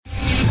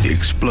The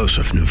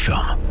explosive new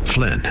film,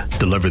 Flynn,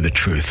 deliver the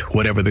truth,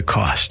 whatever the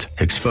cost,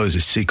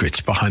 exposes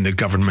secrets behind the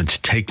government's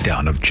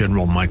takedown of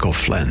General Michael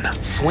Flynn.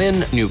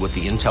 Flynn knew what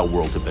the intel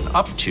world had been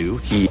up to.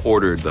 He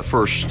ordered the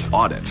first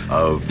audit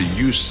of the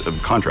use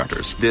of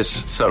contractors.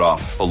 This set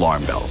off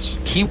alarm bells.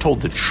 He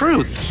told the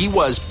truth. He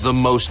was the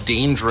most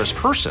dangerous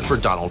person for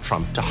Donald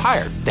Trump to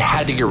hire. They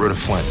had to get rid of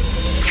Flynn.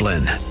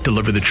 Flynn,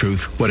 deliver the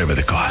truth, whatever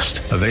the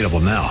cost. Available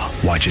now.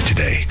 Watch it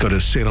today. Go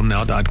to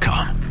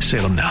salemnow.com.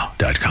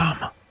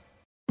 salemnow.com.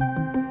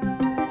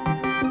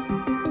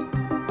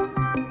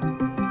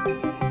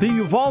 The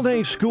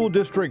Uvalde School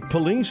District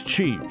Police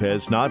Chief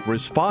has not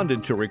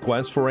responded to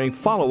requests for a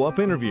follow-up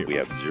interview. We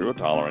have zero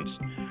tolerance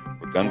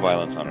for gun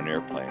violence on an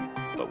airplane,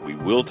 but we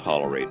will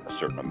tolerate a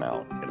certain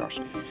amount in our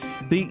schools.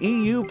 The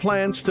EU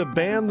plans to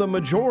ban the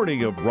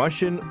majority of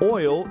Russian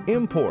oil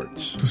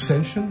imports. To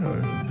sanction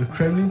the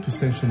Kremlin, to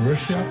sanction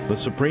Russia. The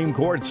Supreme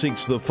Court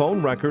seeks the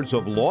phone records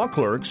of law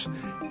clerks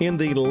in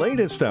the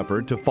latest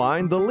effort to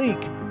find the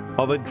leak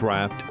of a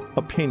draft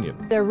opinion.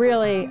 They're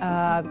really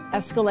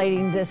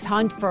escalating this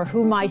hunt for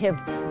who might have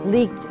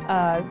leaked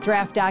a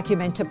draft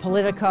document to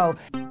Politico.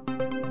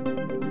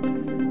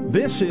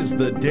 This is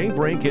the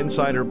Daybreak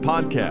Insider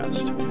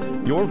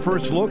Podcast, your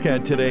first look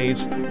at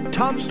today's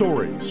top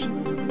stories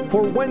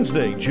for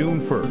Wednesday,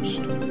 June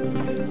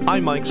 1st.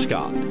 I'm Mike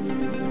Scott.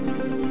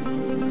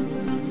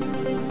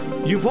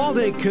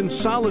 Uvalde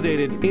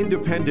Consolidated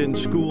Independent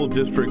School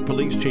District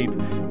Police Chief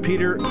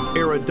Peter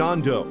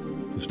Arredondo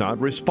has not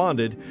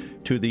responded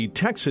to the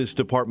Texas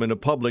Department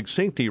of Public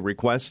Safety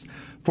request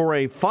for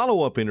a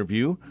follow-up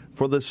interview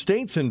for the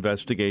state's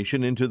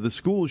investigation into the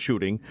school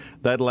shooting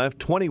that left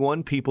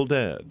 21 people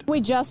dead.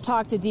 We just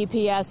talked to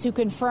DPS, who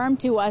confirmed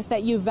to us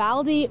that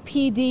Uvalde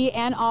PD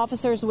and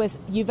officers with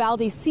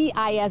Uvalde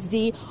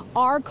CISD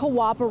are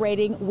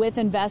cooperating with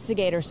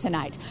investigators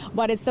tonight.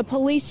 But it's the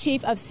police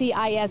chief of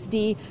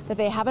CISD that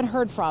they haven't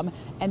heard from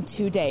in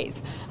 2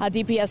 days.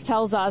 DPS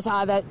tells us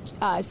that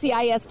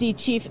CISD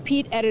Chief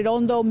Pete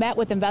Arredondo met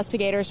with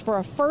investigators for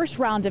a first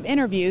round of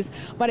interviews,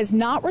 but has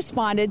not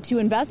responded to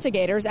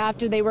investigators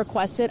after they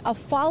requested a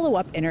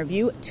follow-up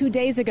interview 2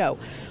 days ago.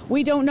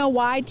 We don't know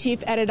why Chief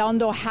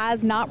Arredondo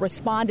has not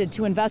responded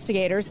to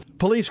investigators.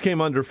 Police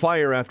came under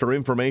fire after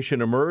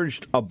information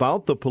emerged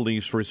about the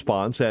police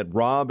response at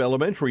Robb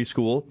Elementary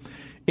School,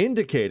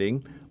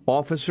 indicating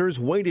officers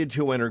waited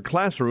to enter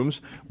classrooms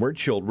where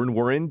children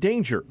were in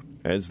danger,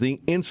 as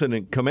the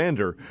incident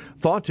commander,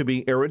 thought to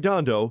be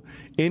Arredondo,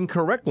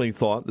 incorrectly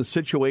thought the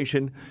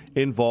situation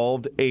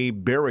involved a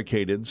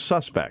barricaded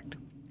suspect.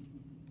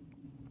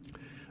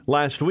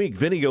 Last week,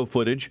 video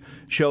footage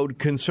showed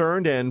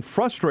concerned and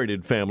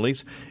frustrated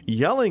families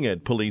yelling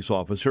at police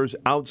officers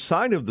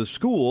outside of the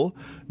school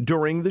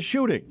during the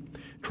shooting,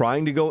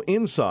 trying to go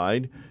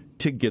inside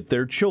to get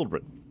their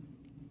children.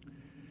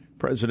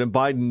 President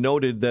Biden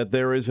noted that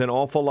there is an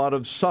awful lot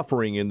of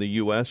suffering in the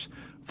U.S.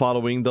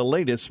 following the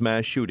latest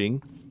mass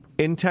shooting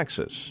in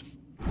Texas.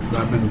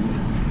 I've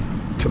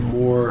been to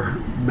more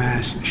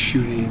mass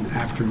shooting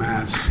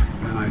aftermaths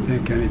than I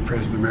think any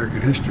president in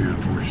American history,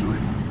 unfortunately.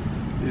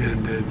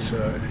 And it's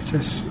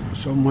just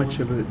so much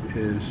of it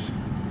is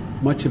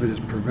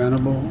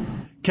preventable.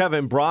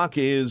 Kevin Brock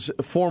is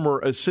former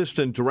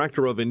Assistant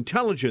Director of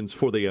Intelligence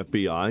for the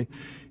FBI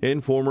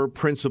and former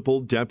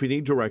Principal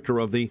Deputy Director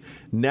of the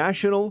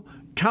National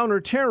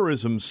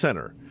Counterterrorism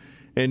Center,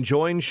 and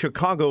joined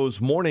Chicago's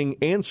Morning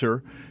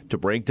Answer to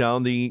break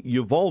down the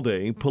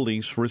Uvalde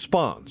police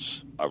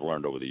response. I've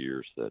learned over the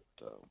years that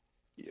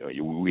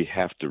we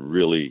have to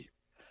really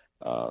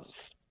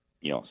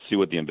see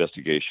what the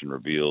investigation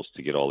reveals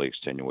to get all the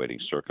extenuating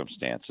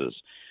circumstances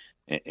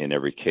in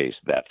every case.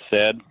 That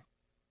said,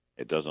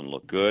 it doesn't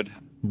look good.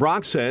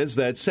 Brock says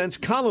that since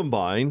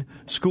Columbine,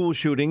 school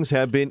shootings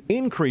have been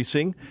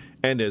increasing,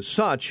 and as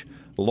such,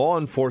 law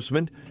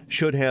enforcement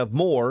should have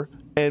more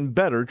and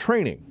better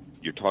training.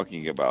 You're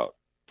talking about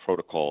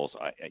protocols.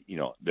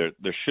 There's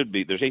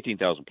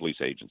 18,000 police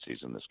agencies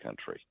in this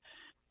country.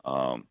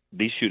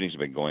 These shootings have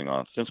been going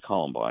on since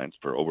Columbine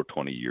for over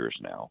 20 years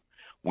now.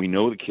 We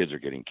know the kids are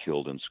getting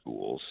killed in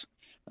schools.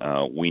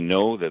 We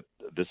know that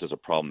this is a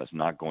problem that's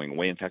not going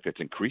away. In fact, it's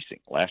increasing.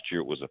 Last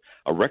year it was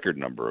a record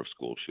number of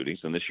school shootings,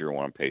 and this year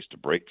we're on pace to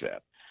break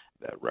that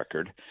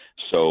record.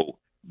 So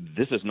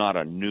this is not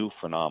a new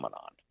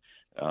phenomenon.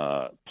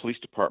 Police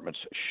departments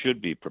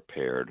should be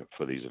prepared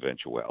for these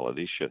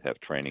eventualities, should have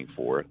training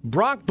for it.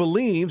 Brock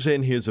believes,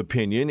 in his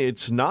opinion,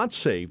 it's not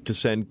safe to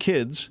send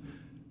kids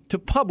to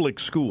public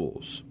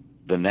schools.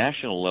 The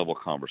national level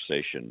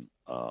conversation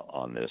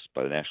on this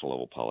by the national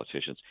level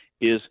politicians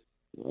is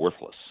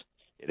worthless.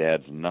 It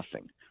adds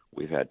nothing.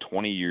 We've had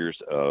 20 years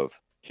of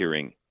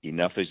hearing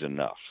enough is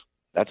enough.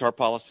 That's our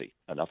policy.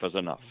 Enough is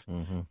enough.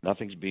 Mm-hmm.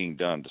 Nothing's being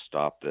done to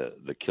stop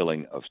the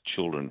killing of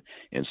children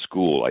in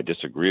school. I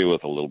disagree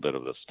with a little bit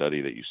of the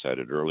study that you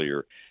cited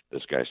earlier.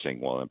 This guy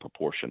saying, well, in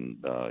proportion,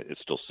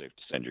 it's still safe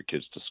to send your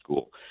kids to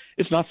school.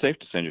 It's not safe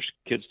to send your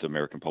kids to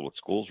American public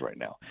schools right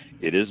now.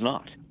 It is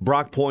not.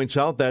 Brock points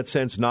out that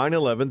since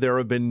 9/11, there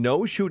have been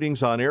no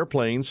shootings on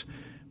airplanes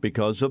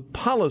because of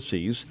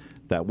policies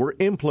that were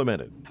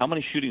implemented. How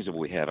many shootings have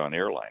we had on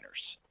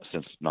airliners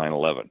since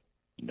 9/11?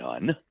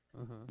 None,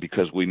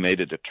 because we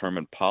made a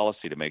determined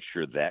policy to make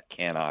sure that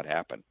cannot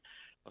happen.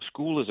 A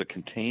school is a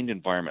contained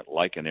environment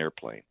like an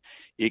airplane.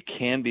 It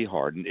can be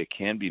hardened, it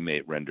can be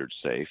rendered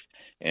safe,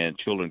 and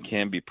children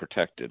can be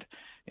protected,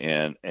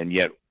 and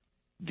yet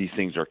these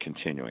things are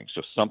continuing.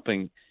 So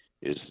something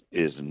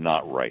is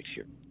not right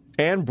here.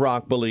 And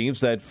Brock believes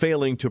that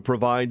failing to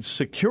provide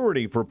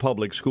security for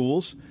public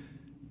schools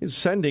is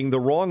sending the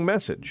wrong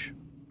message.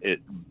 It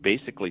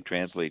basically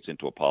translates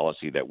into a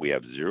policy that we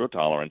have zero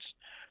tolerance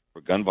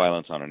for gun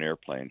violence on an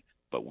airplane,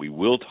 but we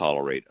will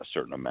tolerate a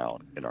certain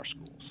amount in our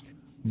schools.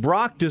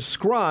 Brock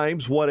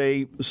describes what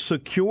a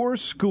secure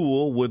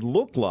school would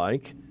look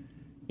like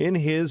in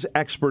his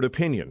expert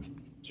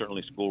opinion.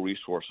 Certainly school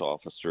resource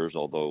officers,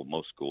 although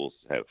most schools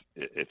have,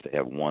 if they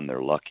have one,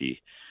 they're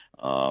lucky.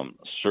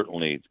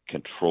 Certainly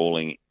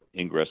controlling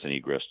ingress and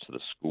egress to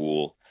the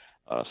school,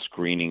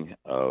 screening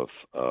of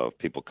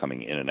people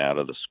coming in and out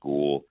of the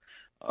school.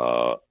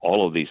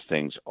 All of these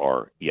things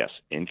are, yes,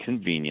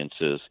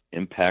 inconveniences,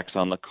 impacts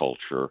on the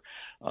culture,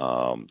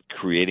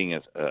 creating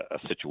a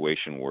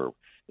situation where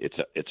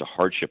it's a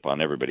hardship on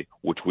everybody,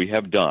 which we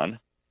have done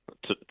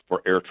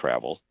for air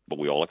travel, but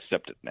we all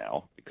accept it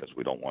now because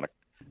we don't want to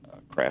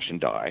crash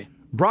and die.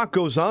 Brock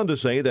goes on to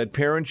say that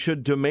parents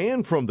should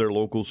demand from their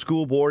local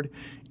school board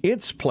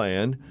its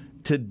plan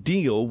to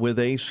deal with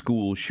a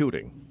school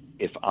shooting.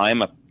 If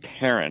I'm a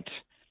parent,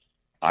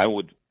 I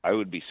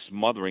would be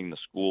smothering the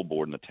school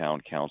board and the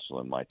town council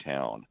in my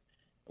town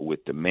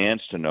with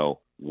demands to know,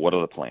 what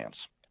are the plans?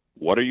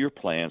 What are your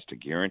plans to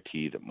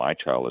guarantee that my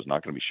child is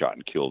not going to be shot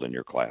and killed in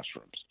your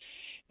classrooms?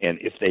 And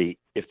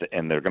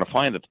and they're going to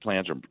find that the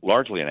plans are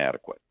largely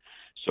inadequate.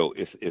 So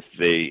if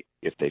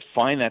they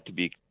find that to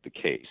be the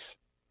case,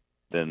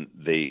 then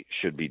they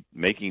should be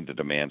making the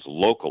demands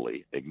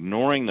locally,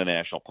 ignoring the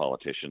national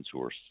politicians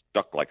who are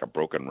stuck like a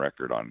broken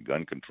record on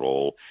gun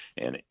control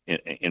and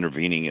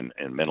intervening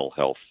in mental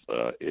health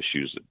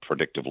issues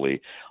predictably.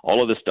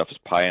 All of this stuff is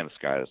pie in the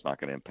sky that's not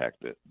going to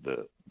impact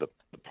the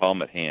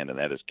problem at hand, and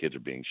that is kids are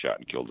being shot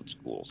and killed in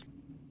schools.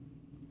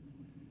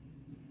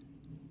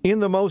 In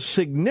the most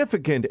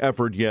significant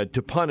effort yet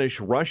to punish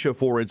Russia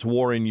for its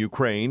war in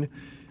Ukraine,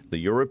 the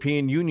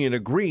European Union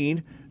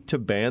agreed to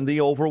ban the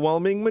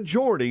overwhelming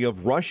majority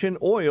of Russian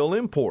oil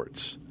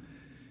imports.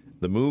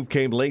 The move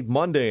came late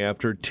Monday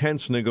after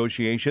tense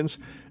negotiations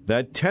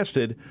that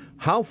tested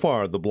how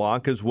far the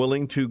bloc is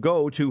willing to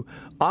go to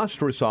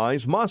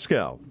ostracize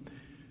Moscow.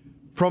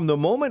 From the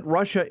moment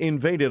Russia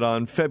invaded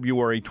on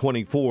February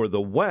 24,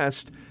 the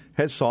West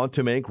has sought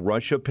to make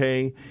Russia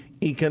pay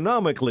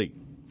economically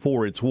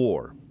for its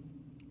war.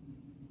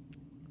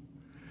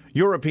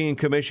 European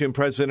Commission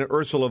President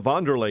Ursula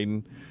von der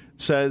Leyen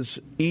says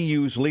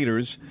EU's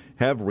leaders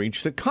have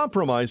reached a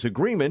compromise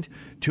agreement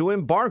to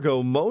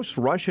embargo most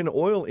Russian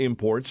oil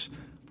imports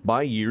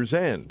by year's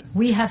end.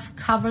 We have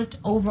covered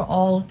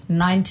overall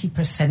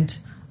 90%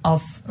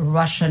 of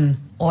Russian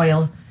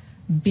oil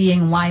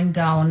being wound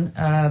down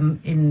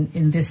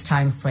in this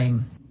time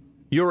frame.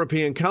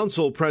 European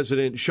Council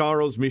President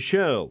Charles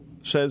Michel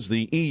says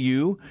the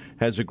EU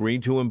has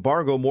agreed to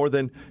embargo more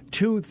than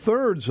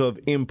 2/3 of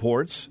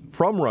imports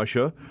from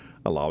Russia,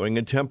 allowing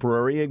a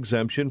temporary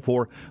exemption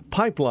for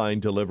pipeline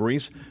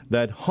deliveries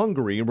that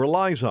Hungary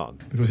relies on.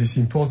 Because it's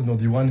important, on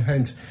the one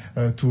hand,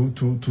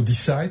 to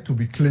decide, to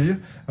be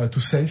clear, to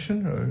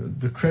sanction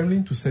the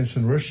Kremlin, to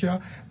sanction Russia,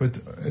 but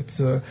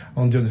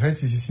on the other hand,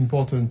 it is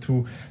important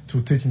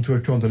to take into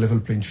account the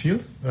level playing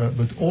field,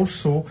 but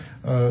also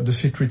the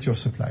security of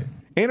supply.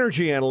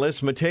 Energy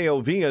analyst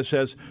Matteo Villa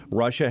says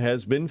Russia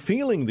has been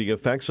feeling the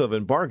effects of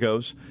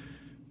embargoes,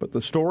 but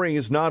the story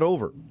is not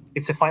over.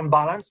 It's a fine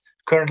balance.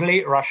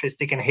 Currently, Russia is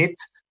taking a hit,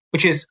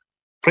 which is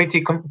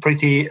pretty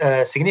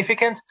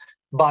significant,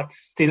 but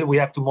still we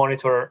have to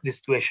monitor the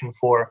situation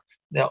for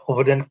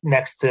over the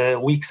next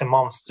weeks and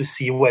months to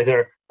see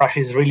whether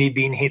Russia is really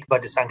being hit by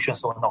the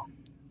sanctions or not.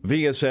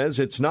 Villa says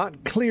it's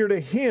not clear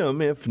to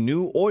him if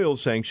new oil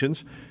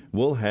sanctions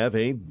will have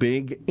a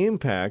big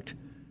impact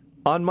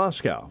on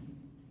Moscow.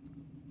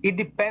 It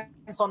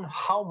depends on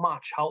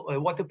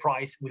what the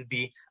price will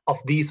be of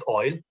this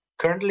oil.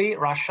 Currently,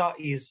 Russia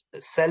is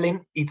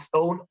selling its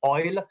own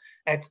oil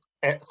at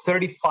a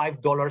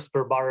 $35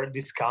 per barrel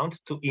discount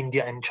to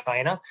India and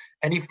China.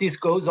 And if this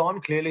goes on,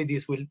 clearly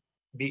this will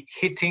be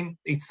hitting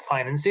its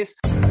finances.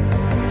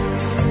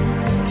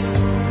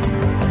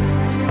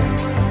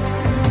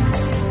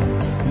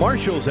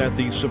 Marshals at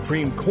the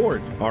Supreme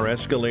Court are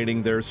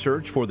escalating their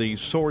search for the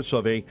source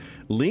of a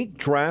leaked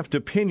draft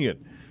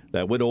opinion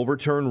that would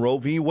overturn Roe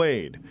v.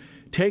 Wade,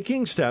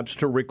 taking steps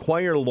to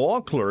require law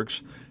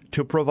clerks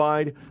to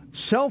provide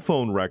cell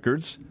phone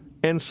records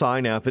and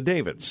sign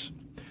affidavits.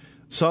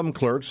 Some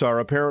clerks are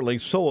apparently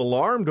so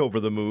alarmed over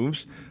the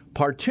moves,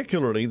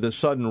 particularly the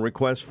sudden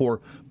request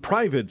for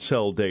private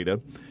cell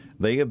data,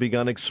 they have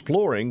begun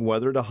exploring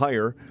whether to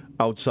hire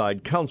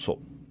outside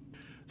counsel.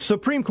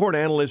 Supreme Court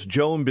analyst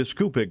Joan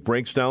Biskupic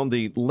breaks down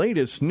the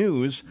latest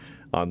news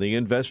on the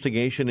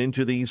investigation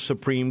into the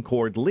Supreme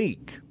Court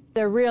leak.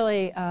 They're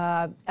really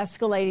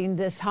escalating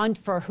this hunt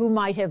for who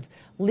might have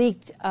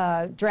leaked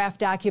a draft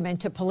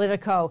document to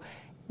Politico,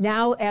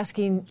 now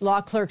asking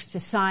law clerks to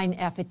sign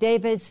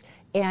affidavits,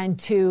 and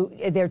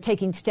they're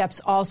taking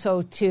steps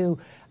also to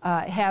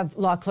have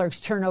law clerks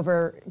turn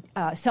over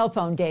cell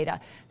phone data.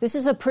 This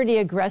is a pretty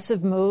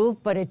aggressive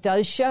move, but it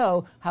does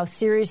show how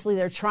seriously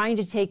they're trying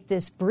to take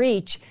this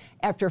breach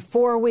after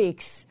 4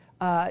 weeks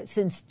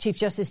since Chief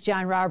Justice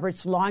John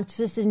Roberts launched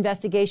this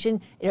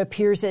investigation. It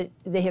appears that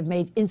they have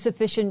made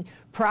insufficient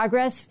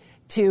progress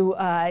to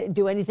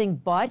do anything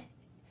but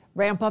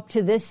ramp up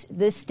to this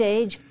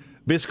stage.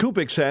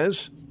 Biskupik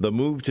says the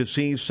move to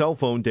seize cell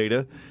phone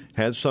data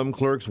has some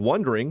clerks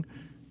wondering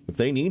if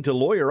they need to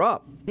lawyer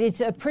up.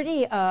 It's a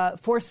pretty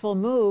forceful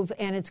move,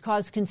 and it's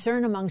caused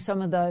concern among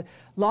some of the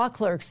law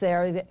clerks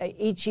there.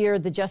 Each year,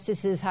 the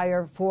justices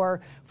hire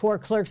four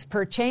clerks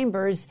per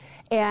chambers,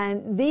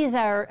 and these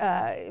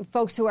are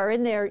folks who are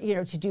in there,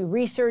 to do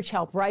research,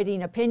 help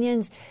writing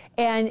opinions.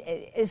 And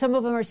some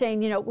of them are saying,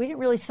 we didn't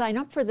really sign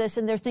up for this,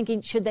 and they're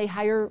thinking, should they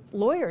hire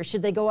lawyers?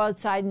 Should they go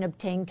outside and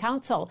obtain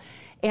counsel?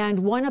 And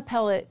one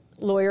appellate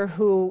lawyer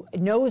who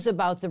knows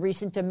about the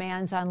recent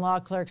demands on law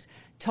clerks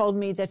told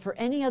me that for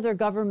any other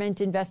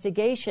government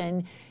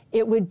investigation,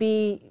 it would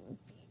be,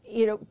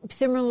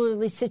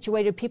 similarly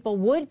situated people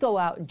would go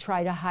out and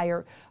try to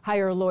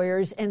hire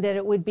lawyers, and that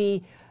it would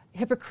be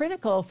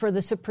hypocritical for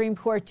the Supreme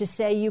Court to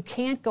say you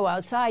can't go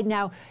outside.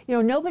 Now,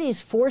 nobody's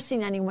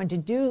forcing anyone to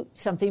do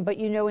something, but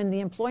in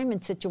the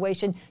employment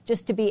situation,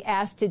 just to be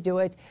asked to do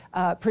it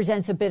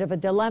presents a bit of a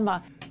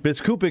dilemma.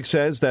 Biskupik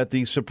says that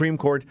the Supreme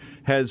Court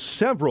has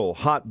several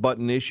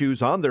hot-button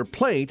issues on their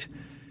plate,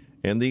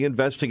 and the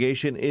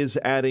investigation is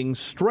adding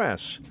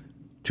stress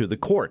to the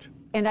court.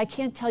 And I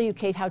can't tell you,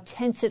 Kate, how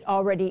tense it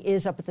already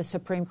is up at the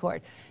Supreme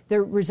Court.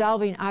 They're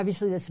resolving,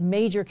 obviously, this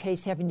major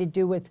case having to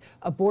do with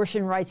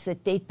abortion rights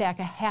that date back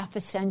a half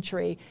a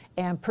century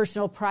and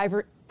personal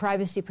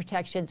privacy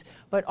protections,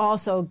 but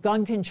also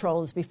gun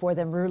controls before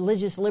them,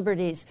 religious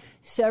liberties,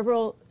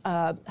 several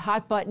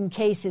hot-button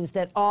cases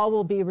that all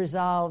will be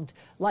resolved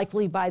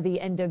likely by the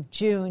end of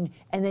June.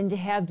 And then to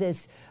have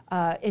this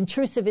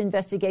intrusive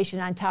investigation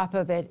on top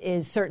of it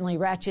is certainly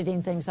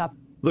ratcheting things up.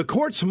 The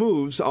court's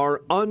moves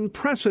are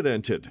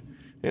unprecedented,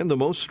 and the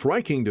most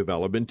striking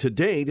development to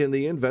date in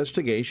the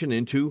investigation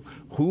into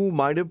who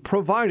might have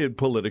provided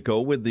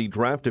Politico with the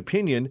draft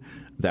opinion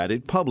that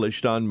it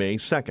published on May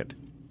 2nd.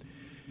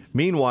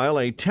 Meanwhile,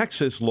 a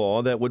Texas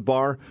law that would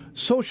bar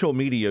social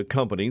media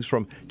companies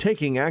from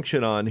taking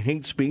action on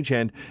hate speech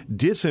and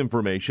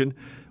disinformation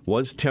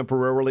was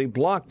temporarily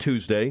blocked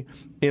Tuesday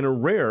in a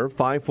rare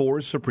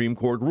 5-4 Supreme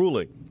Court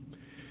ruling.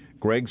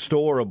 Greg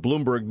Stohr of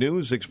Bloomberg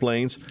News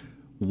explains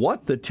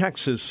what the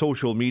Texas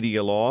social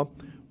media law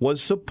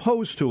was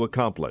supposed to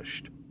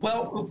accomplish.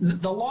 Well,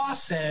 the law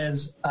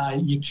says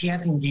you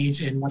can't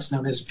engage in what's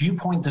known as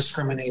viewpoint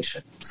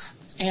discrimination.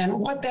 And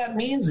what that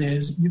means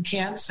is you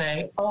can't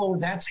say, oh,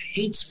 that's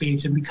hate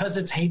speech, and because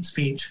it's hate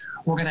speech,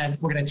 we're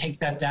gonna take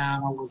that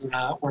down, or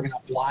we're gonna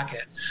block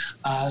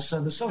it.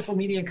 So the social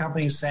media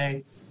companies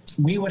say,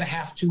 we would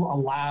have to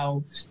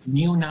allow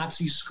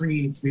neo-Nazi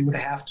screeds. We would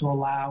have to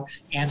allow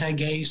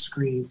anti-gay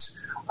screeds,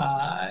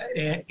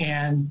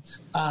 and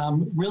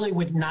really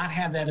would not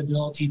have that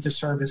ability to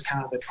serve as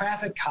kind of a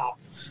traffic cop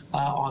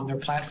on their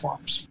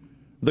platforms.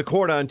 The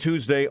court on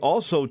Tuesday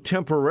also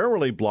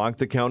temporarily blocked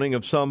the counting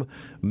of some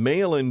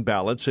mail-in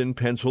ballots in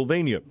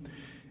Pennsylvania,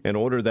 an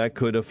order that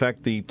could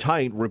affect the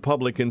tight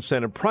Republican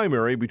Senate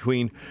primary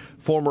between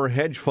former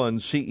hedge fund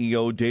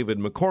CEO David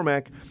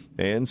McCormack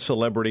and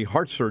celebrity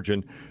heart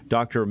surgeon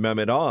Dr.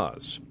 Mehmet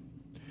Oz.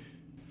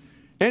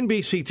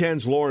 NBC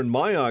 10's Lauren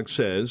Mayock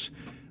says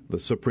the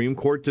Supreme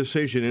Court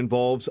decision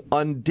involves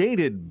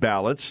undated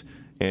ballots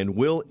and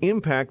will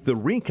impact the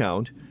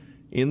recount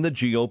in the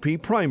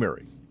GOP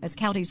primary. As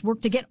counties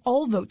work to get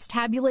all votes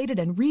tabulated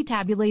and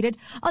retabulated,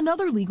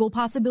 another legal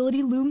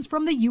possibility looms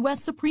from the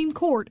U.S. Supreme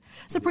Court.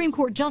 Supreme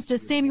Court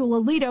Justice Samuel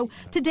Alito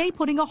today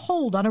putting a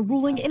hold on a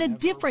ruling in a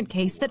different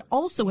case that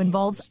also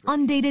involves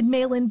undated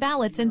mail-in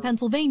ballots in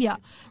Pennsylvania,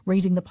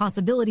 raising the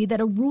possibility that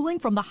a ruling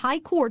from the High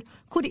Court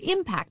could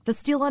impact the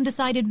still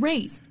undecided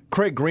race.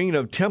 Craig Green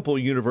of Temple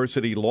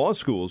University Law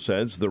School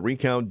says the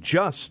recount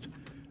just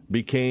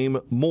became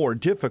more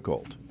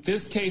difficult.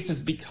 This case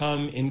has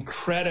become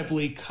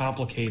incredibly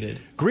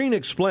complicated. Green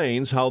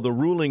explains how the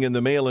ruling in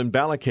the mail-in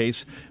ballot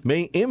case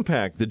may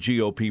impact the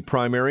GOP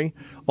primary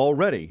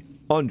already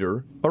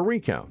under a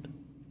recount.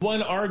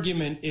 One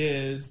argument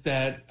is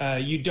that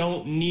you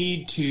don't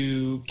need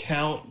to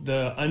count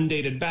the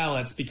undated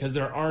ballots because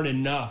there aren't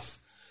enough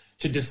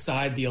to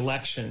decide the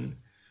election.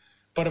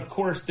 But of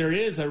course, there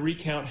is a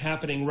recount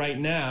happening right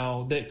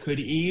now that could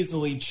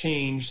easily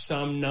change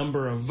some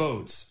number of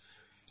votes.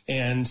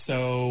 And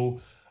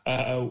so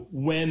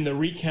when the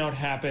recount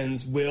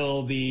happens,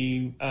 will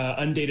the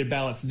undated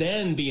ballots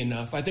then be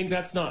enough? I think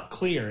that's not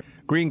clear.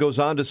 Green goes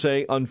on to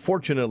say,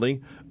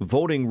 unfortunately,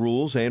 voting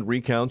rules and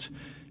recounts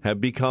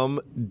have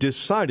become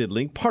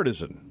decidedly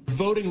partisan.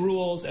 Voting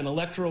rules and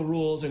electoral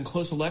rules and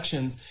close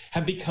elections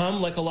have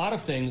become, like a lot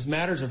of things,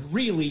 matters of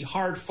really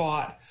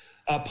hard-fought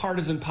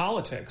partisan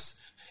politics.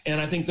 And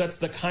I think that's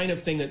the kind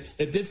of thing that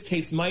this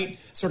case might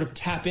sort of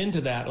tap into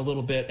that a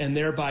little bit and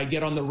thereby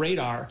get on the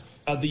radar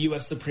of the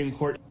U.S. Supreme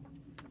Court.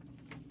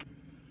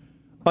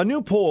 A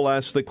new poll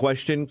asks the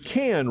question,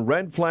 can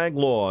red flag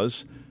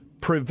laws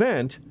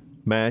prevent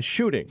mass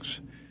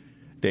shootings?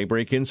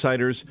 Daybreak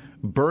Insider's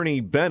Bernie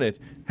Bennett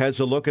has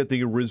a look at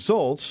the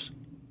results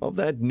of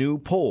that new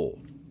poll.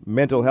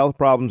 Mental health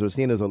problems are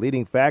seen as a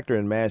leading factor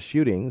in mass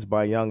shootings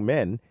by young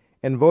men,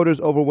 and voters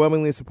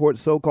overwhelmingly support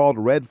so-called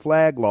red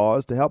flag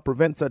laws to help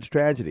prevent such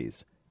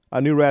tragedies. A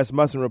new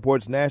Rasmussen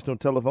Reports national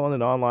telephone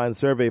and online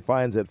survey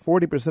finds that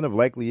 40% of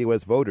likely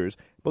U.S. voters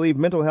believe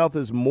mental health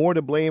is more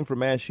to blame for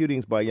mass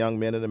shootings by young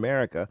men in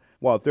America,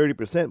 while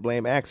 30%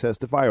 blame access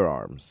to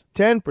firearms.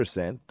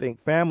 10%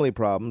 think family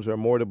problems are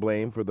more to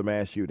blame for the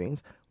mass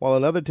shootings, while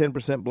another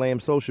 10% blame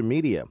social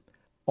media.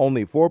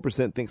 Only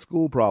 4% think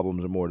school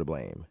problems are more to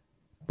blame.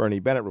 Bernie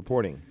Bennett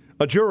reporting.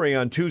 A jury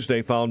on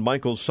Tuesday found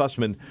Michael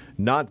Sussman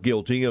not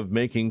guilty of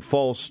making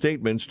false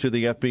statements to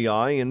the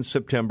FBI in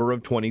September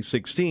of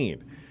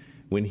 2016,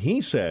 when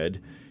he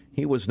said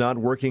he was not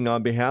working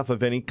on behalf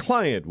of any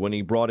client when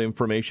he brought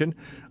information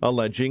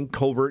alleging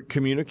covert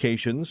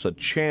communications, a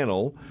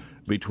channel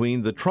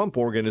between the Trump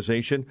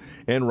Organization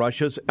and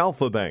Russia's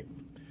Alfa Bank.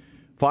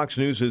 Fox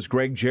News'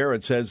 Greg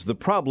Jarrett says the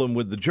problem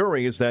with the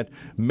jury is that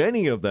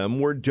many of them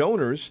were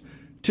donors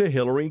to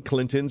Hillary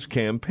Clinton's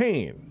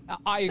campaign.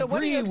 I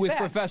agree with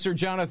Professor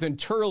Jonathan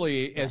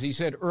Turley, as he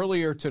said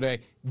earlier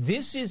today.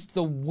 This is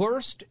the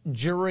worst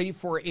jury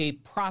for a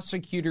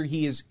prosecutor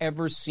he has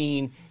ever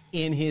seen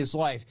in his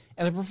life.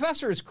 And the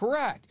professor is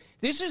correct.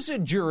 This is a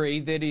jury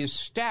that is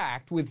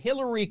stacked with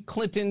Hillary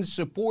Clinton's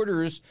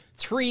supporters,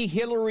 3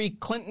 Hillary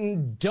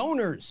Clinton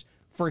donors,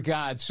 for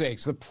God's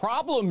sakes. The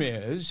problem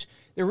is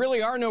there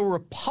really are no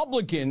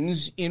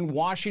Republicans in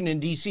Washington,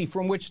 D.C.,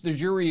 from which the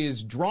jury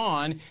is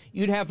drawn.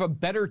 You'd have a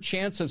better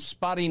chance of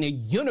spotting a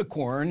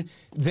unicorn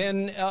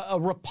than a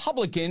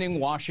Republican in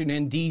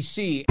Washington,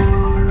 D.C.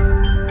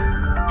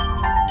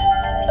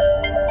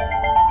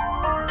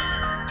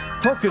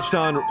 Focused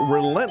on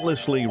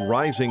relentlessly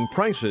rising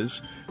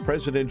prices,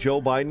 President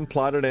Joe Biden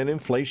plotted an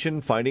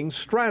inflation-fighting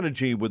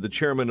strategy with the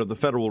chairman of the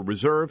Federal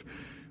Reserve,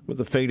 with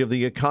the fate of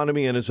the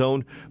economy and his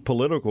own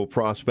political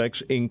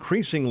prospects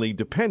increasingly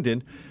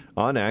dependent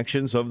on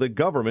actions of the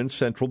government's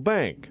central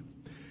bank.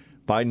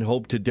 Biden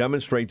hoped to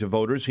demonstrate to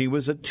voters he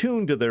was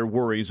attuned to their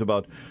worries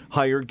about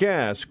higher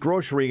gas,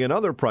 grocery, and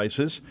other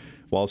prices,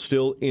 while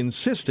still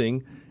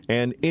insisting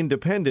an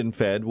independent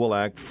Fed will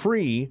act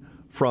free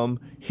from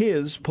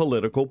his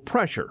political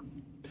pressure.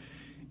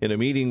 In a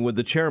meeting with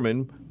the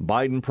chairman,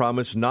 Biden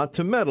promised not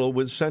to meddle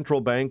with central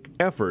bank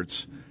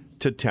efforts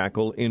to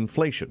tackle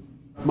inflation.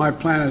 My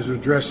plan is to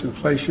address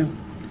inflation.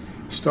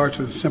 It starts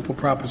with a simple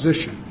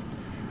proposition.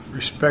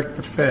 Respect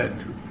the Fed.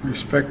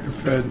 Respect the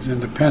Fed's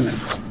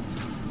independence,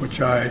 which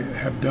I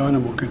have done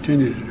and will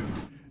continue to do.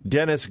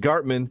 Dennis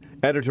Gartman,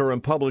 editor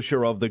and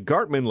publisher of the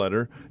Gartman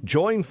Letter,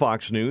 joined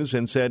Fox News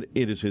and said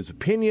it is his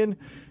opinion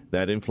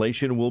that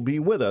inflation will be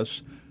with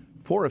us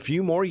for a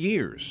few more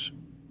years.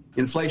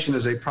 Inflation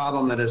is a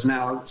problem that is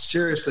now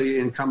seriously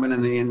incumbent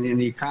in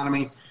the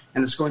economy,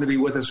 and it's going to be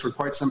with us for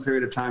quite some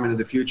period of time into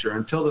the future.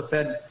 Until the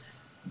Fed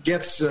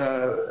gets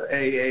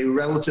a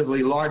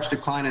relatively large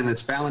decline in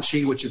its balance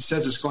sheet, which it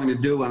says it's going to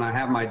do, and I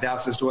have my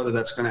doubts as to whether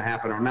that's going to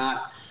happen or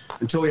not.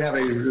 Until we have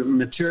a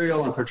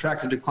material and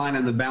protracted decline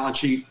in the balance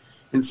sheet,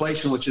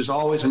 inflation, which is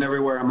always and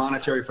everywhere a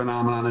monetary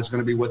phenomenon, is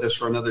going to be with us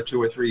for another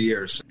 2 or 3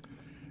 years.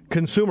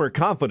 Consumer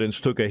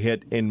confidence took a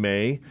hit in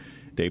May.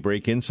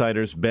 Daybreak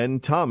Insider's Ben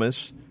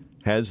Thomas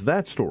has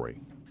that story.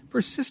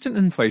 Persistent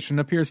inflation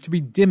appears to be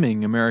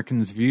dimming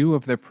Americans' view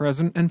of their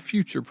present and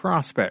future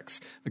prospects.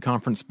 The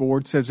Conference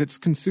Board says its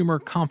Consumer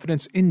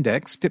Confidence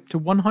Index dipped to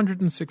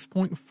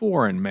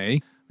 106.4 in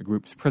May. The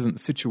group's Present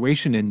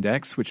Situation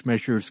Index, which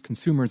measures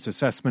consumers'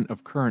 assessment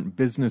of current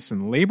business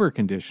and labor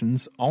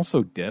conditions,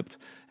 also dipped,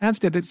 as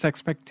did its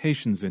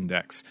Expectations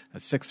Index, a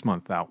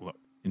 6-month outlook.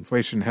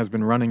 Inflation has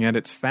been running at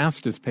its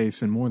fastest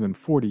pace in more than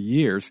 40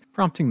 years,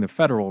 prompting the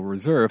Federal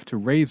Reserve to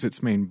raise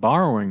its main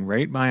borrowing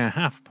rate by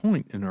 0.5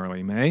 point in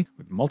early May,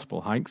 with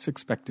multiple hikes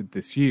expected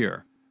this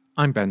year.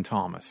 I'm Ben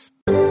Thomas.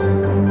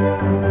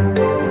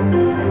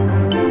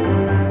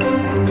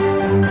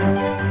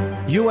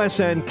 U.S.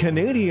 and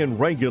Canadian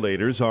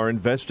regulators are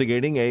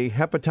investigating a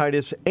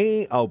hepatitis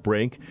A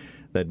outbreak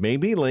that may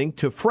be linked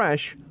to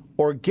fresh,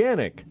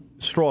 organic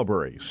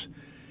strawberries.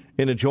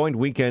 In a joint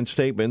weekend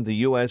statement,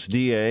 the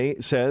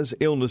USDA says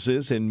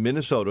illnesses in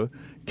Minnesota,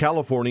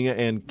 California,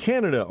 and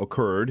Canada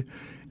occurred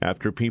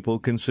after people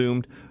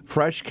consumed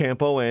Fresh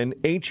Campo and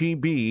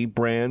H-E-B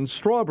brand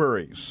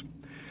strawberries.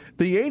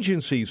 The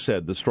agency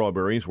said the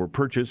strawberries were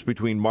purchased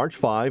between March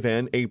 5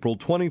 and April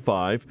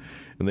 25,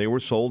 and they were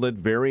sold at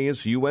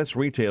various U.S.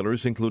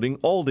 retailers including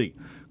Aldi,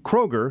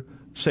 Kroger,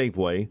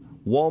 Safeway,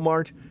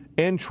 Walmart,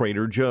 and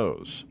Trader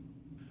Joe's.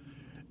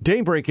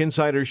 Daybreak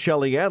Insider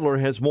Shelley Adler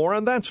has more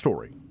on that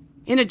story.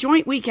 In a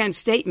joint weekend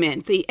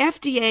statement, the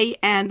FDA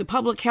and the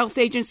Public Health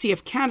Agency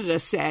of Canada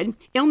said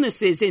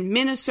illnesses in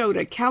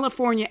Minnesota,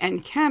 California,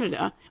 and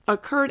Canada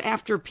occurred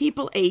after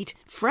people ate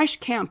fresh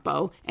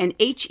Campo and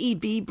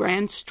H-E-B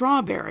brand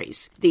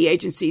strawberries. The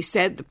agency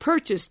said the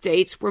purchase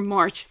dates were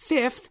March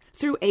 5th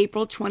through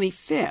April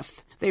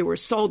 25th. They were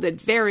sold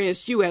at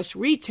various U.S.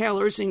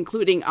 retailers,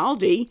 including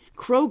Aldi,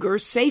 Kroger,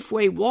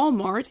 Safeway,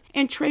 Walmart,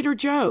 and Trader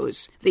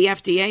Joe's. The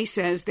FDA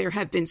says there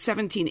have been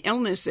 17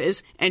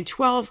 illnesses and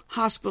 12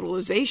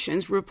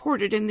 hospitalizations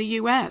reported in the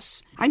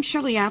U.S. I'm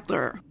Shelley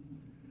Adler.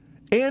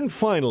 And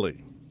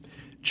finally,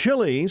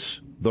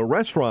 Chili's, the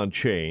restaurant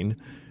chain,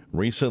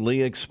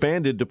 recently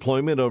expanded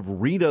deployment of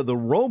Rita the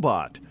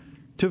robot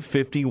to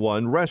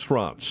 51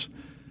 restaurants.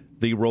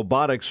 The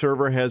robotic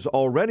server has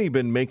already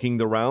been making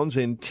the rounds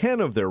in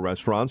 10 of their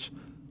restaurants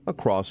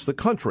across the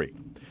country.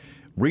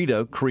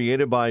 Rita,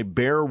 created by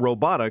Bear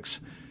Robotics,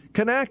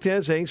 can act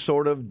as a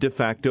sort of de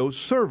facto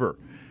server,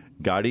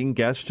 guiding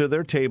guests to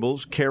their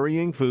tables,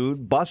 carrying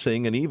food,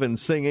 bussing, and even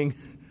singing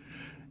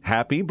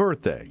happy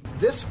birthday.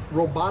 This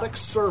robotic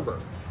server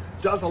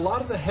does a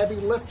lot of the heavy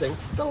lifting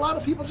that a lot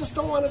of people just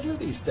don't want to do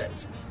these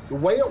days. The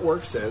way it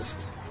works is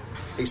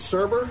a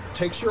server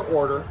takes your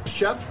order, the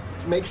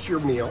chef makes your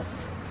meal,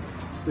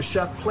 the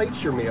chef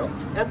plates your meal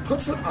and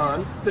puts it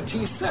on the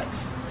T6.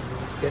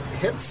 It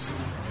hits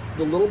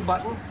the little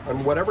button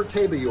on whatever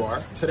table you are.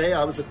 Today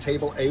I was at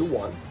table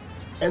A1.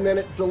 And then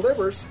it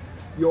delivers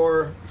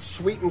your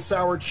sweet and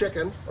sour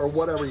chicken or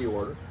whatever you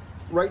order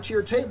right to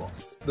your table.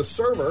 The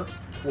server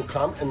will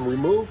come and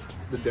remove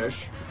the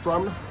dish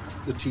from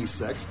the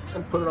T6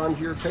 and put it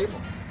onto your table.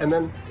 And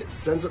then it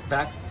sends it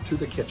back to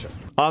the kitchen.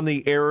 On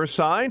the error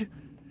side,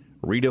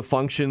 Rita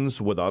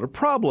functions without a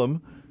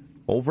problem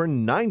over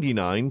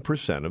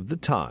 99% of the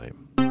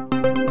time.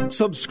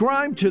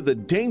 Subscribe to the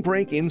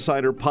Daybreak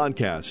Insider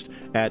podcast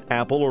at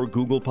Apple or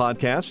Google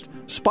Podcast,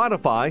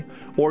 Spotify,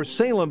 or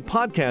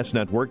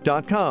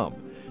SalemPodcastNetwork.com.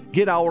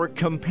 Get our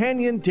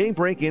companion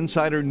Daybreak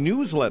Insider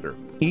newsletter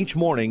each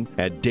morning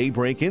at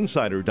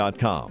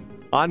DaybreakInsider.com.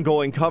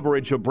 Ongoing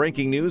coverage of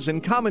breaking news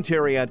and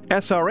commentary at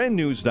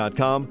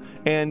SRNnews.com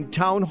and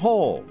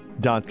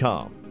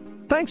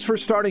Townhall.com. Thanks for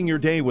starting your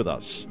day with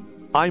us.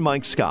 I'm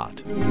Mike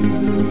Scott.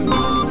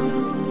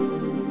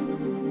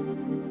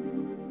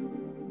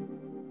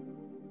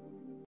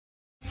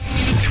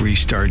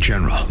 Three-star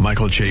General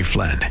Michael J.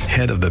 Flynn,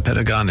 head of the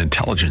Pentagon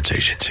Intelligence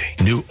Agency,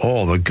 knew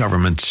all the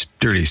government's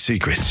dirty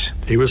secrets.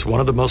 He was one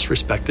of the most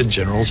respected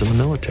generals in the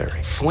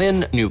military.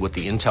 Flynn knew what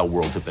the intel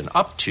world had been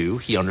up to.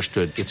 He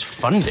understood its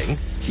funding.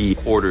 He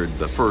ordered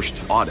the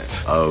first audit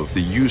of the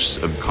use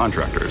of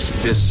contractors.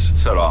 This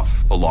set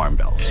off alarm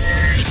bells.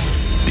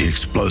 The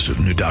explosive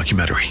new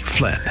documentary,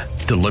 Flynn,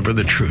 Deliver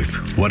the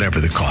Truth, Whatever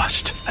the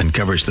Cost,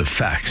 uncovers the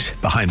facts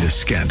behind this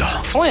scandal.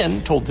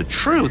 Flynn told the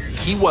truth.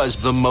 He was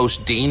the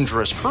most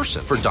dangerous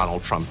person for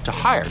Donald Trump to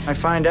hire. I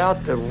find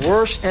out the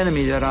worst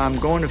enemy that I'm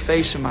going to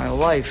face in my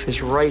life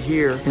is right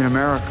here in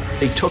America.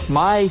 They took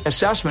my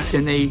assessment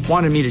and they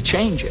wanted me to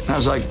change it. And I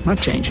was like, I'm not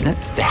changing it.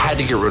 They had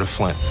to get rid of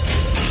Flynn.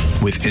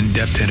 With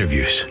in-depth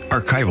interviews,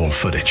 archival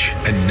footage,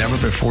 and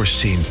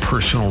never-before-seen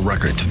personal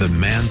records of the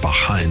man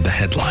behind the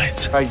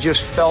headlines. I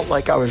just felt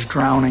like I was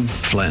drowning.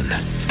 Flynn,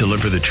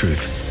 Deliver the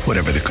Truth,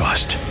 Whatever the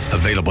Cost.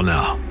 Available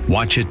now.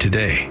 Watch it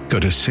today.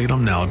 Go to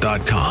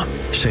salemnow.com.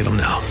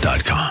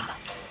 salemnow.com.